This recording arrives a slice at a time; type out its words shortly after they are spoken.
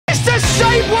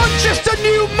same one, just a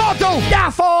new model.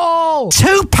 Gaffle.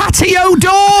 2 patio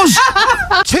doors.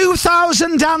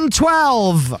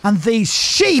 2012. And these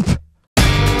sheep.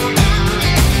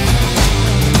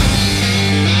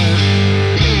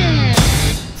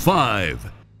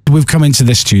 Five. We've come into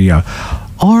the studio.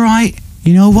 All right,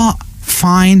 you know what?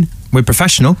 Fine. We're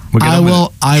professional. I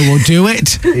will do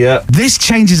it. Yeah. This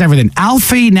changes everything.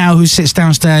 Alfie, now who sits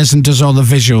downstairs and does all the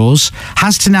visuals,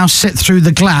 has to now sit through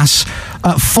the glass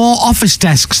at 4 office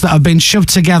desks that have been shoved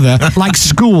together like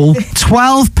school,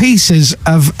 12 pieces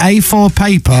of A4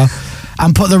 paper,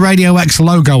 and put the Radio X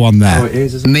logo on there. Oh, it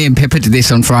is, isn't it? Me and Pippa did this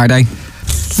on Friday.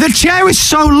 The chair is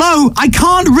so low, I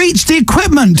can't reach the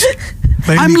equipment.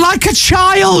 I'm like a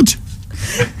child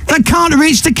that can't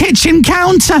reach the kitchen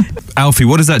counter. Alfie,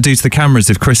 what does that do to the cameras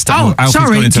if Chris... Alfie's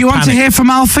sorry, gone into do you want to panic? hear from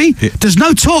Alfie? Yeah. There's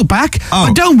no talk back,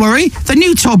 but don't worry, the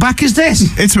new talk back is this.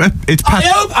 It's I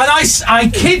hope, and I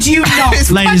kid you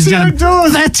not, ladies and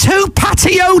gentlemen, they're 2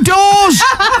 patio doors.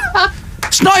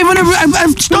 It's not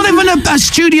even a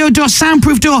studio door,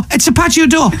 soundproof door. It's a patio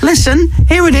door. Listen,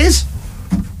 here it is.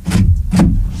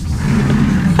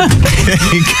 There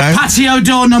you go. Patio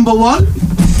door number 1.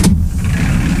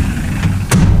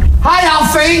 Hi,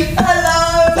 Alfie.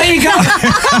 Hello. There you go.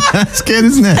 That's good,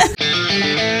 isn't it?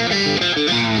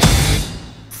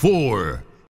 4.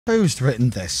 Who's written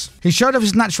this? He showed off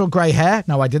his natural grey hair.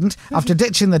 No, I didn't. After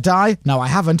ditching the dye. No, I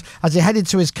haven't. As he headed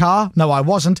to his car. No, I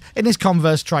wasn't. In his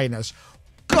Converse trainers.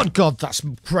 Good God, that's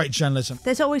great journalism.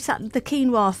 There's always the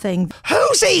quinoa thing.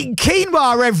 Who's eating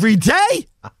quinoa every day?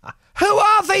 Who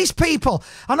are these people?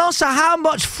 And also, how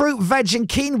much fruit, veg and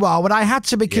quinoa would I have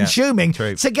to be consuming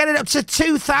true. to get it up to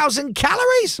 2,000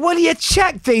 calories? Will you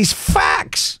check these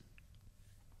facts?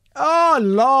 Oh,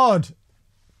 Lord.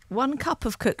 1 cup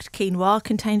of cooked quinoa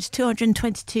contains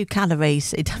 222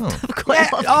 calories. It doesn't have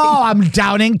quite a lot of Oh, I'm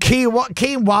down in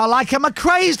quinoa like I'm a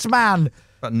crazed man.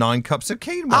 About 9 cups of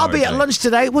quinoa. I'll be a at day. lunch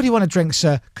today. What do you want to drink,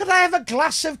 sir? Could I have a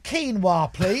glass of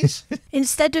quinoa, please?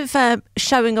 Instead of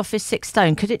showing off his 6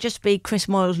 stone, could it just be Chris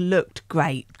Moyles looked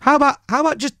great? How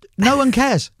about just no one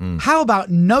cares? How about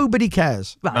nobody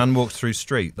cares? And walks through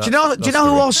street. Do you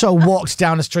know who also walked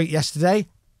down the street yesterday?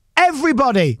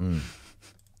 Everybody.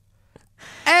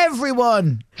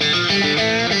 Everyone.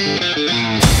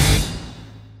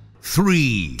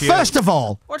 3. First of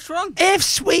all, What's wrong? if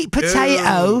sweet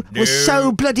potato was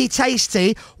so bloody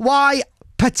tasty, why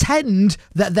pretend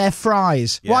that they're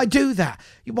fries? Yeah. Why do that?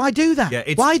 Why do that? Yeah,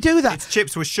 Why do that? It's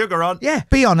chips with sugar on. Yeah,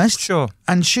 be honest. Sure.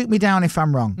 And shoot me down if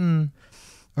I'm wrong.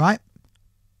 Right?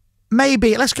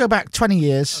 Maybe, let's go back 20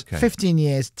 years, Okay. 15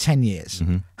 years, 10 years.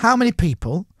 How many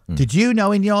people did you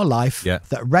know in your life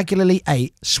that regularly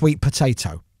ate sweet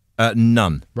potato?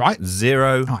 None. Right?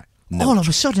 0. Right. No. All of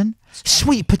a sudden,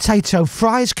 sweet potato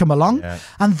fries come along,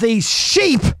 and these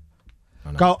sheep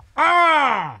go,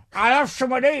 I have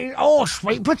some of these. Oh,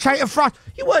 sweet potato fries.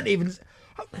 You weren't even...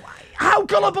 How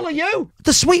gullible are you?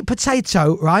 The sweet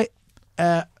potato, right,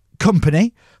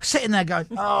 company, sitting there going,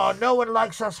 oh, no one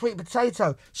likes our sweet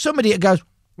potato. Somebody that goes,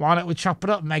 why don't we chop it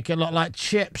up and make it look like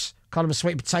chips? Call them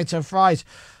sweet potato fries.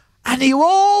 And you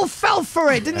all fell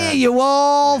for it, didn't you? You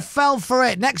all fell for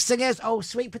it. Next thing is, oh,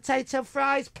 sweet potato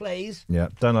fries, please. Yeah,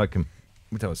 don't like them.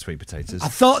 We don't want sweet potatoes. I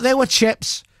thought they were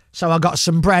chips, so I got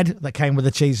some bread that came with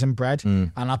the cheese and bread,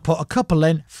 and I put a couple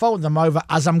in, folded them over.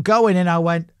 As I'm going in, I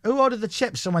went, who ordered the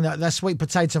chips? Someone, they're sweet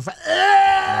potato fries.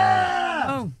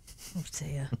 Oh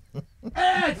dear.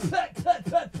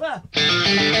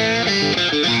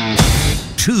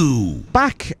 2.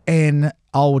 Back in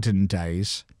olden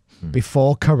days,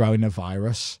 before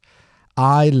coronavirus,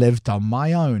 I lived on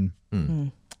my own,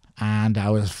 and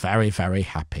I was very, very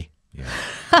happy.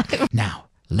 Now,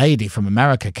 lady from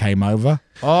America came over.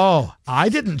 Oh, I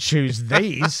didn't choose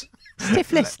these.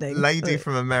 Stiff listening. Lady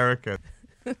from America.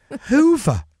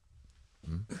 Hoover.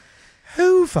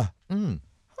 Hoover.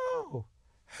 Oh,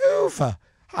 Hoover.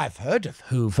 I've heard of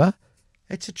Hoover.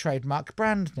 It's a trademark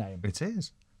brand name. It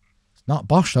is. It's not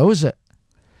Bosch, though, is it?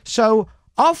 So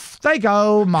off they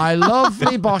go, my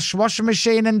lovely Bosch washing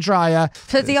machine and dryer.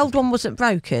 So the old one wasn't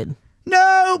broken?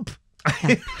 Nope.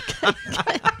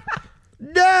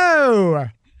 No.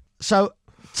 So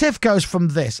Tiff goes from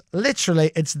this.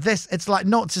 Literally, it's this. It's like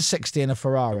 0 to 60 in a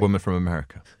Ferrari. Woman from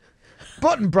America.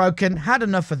 Button broken. Had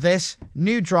enough of this.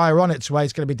 New dryer on its way.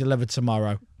 It's going to be delivered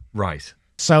tomorrow. Right.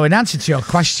 So in answer to your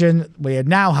question, we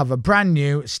now have a brand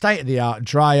new state-of-the-art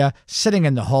dryer sitting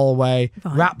in the hallway,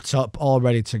 wrapped up, all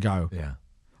ready to go. Yeah.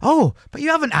 Oh, but you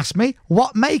haven't asked me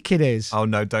what make it is. Oh,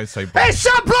 no, don't say... It's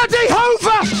a bloody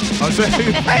Hoover!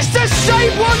 It's the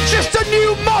same one, just a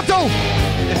new model!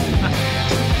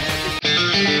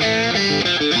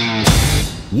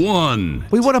 1.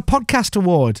 We won a podcast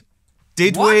award.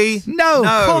 Did we? No,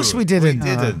 of course we didn't. We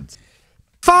didn't.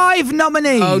 5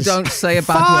 nominees. Oh, don't say a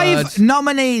bad word. 5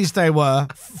 nominees they were.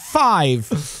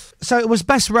 5. So it was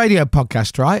Best Radio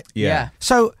Podcast, right? Yeah.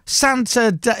 So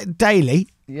Santa Daily,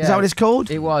 is that what it's called?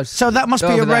 It was. So that must be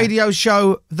Over a there. radio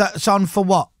show that's on for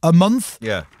what? A month?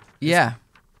 Yeah. Yeah.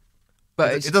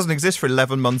 But It doesn't exist for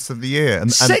 11 months of the year.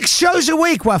 And 6 shows a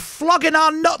week. We're flogging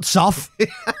our nuts off.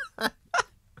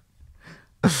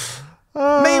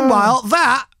 Meanwhile,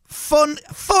 that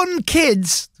fun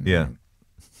kids, yeah.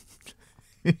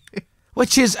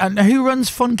 which is, and who runs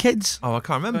Fun Kids? Oh, I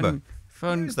can't remember.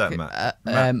 Who's that, Matt?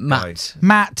 Matt.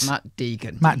 Matt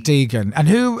Deegan. Matt Deegan. And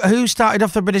who started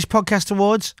off the British Podcast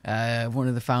Awards? One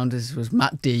of the founders was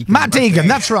Matt Deegan. Matt Deegan,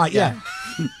 that's right, yeah.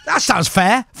 That sounds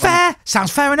fair. Fair.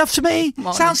 Sounds fair enough to me.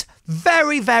 Sounds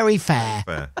very, very fair.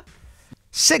 Fair.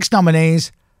 6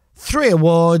 nominees, 3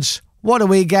 awards. What do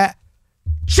we get?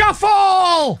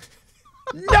 Shuffle!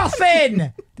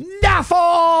 Nothing!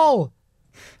 Naffle!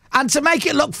 And to make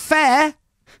it look fair,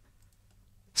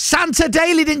 Santa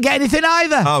Daily didn't get anything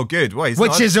either. Oh, good. Wait,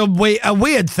 Which is a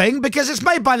weird thing because it's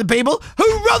made by the people who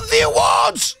run the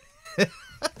awards.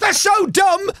 They're so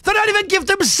dumb they don't even give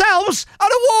themselves an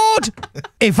award.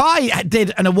 If I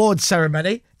did an award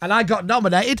ceremony and I got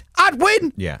nominated, I'd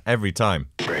win. Yeah, every time.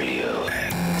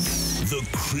 The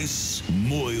Chris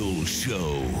Moyles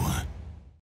Show.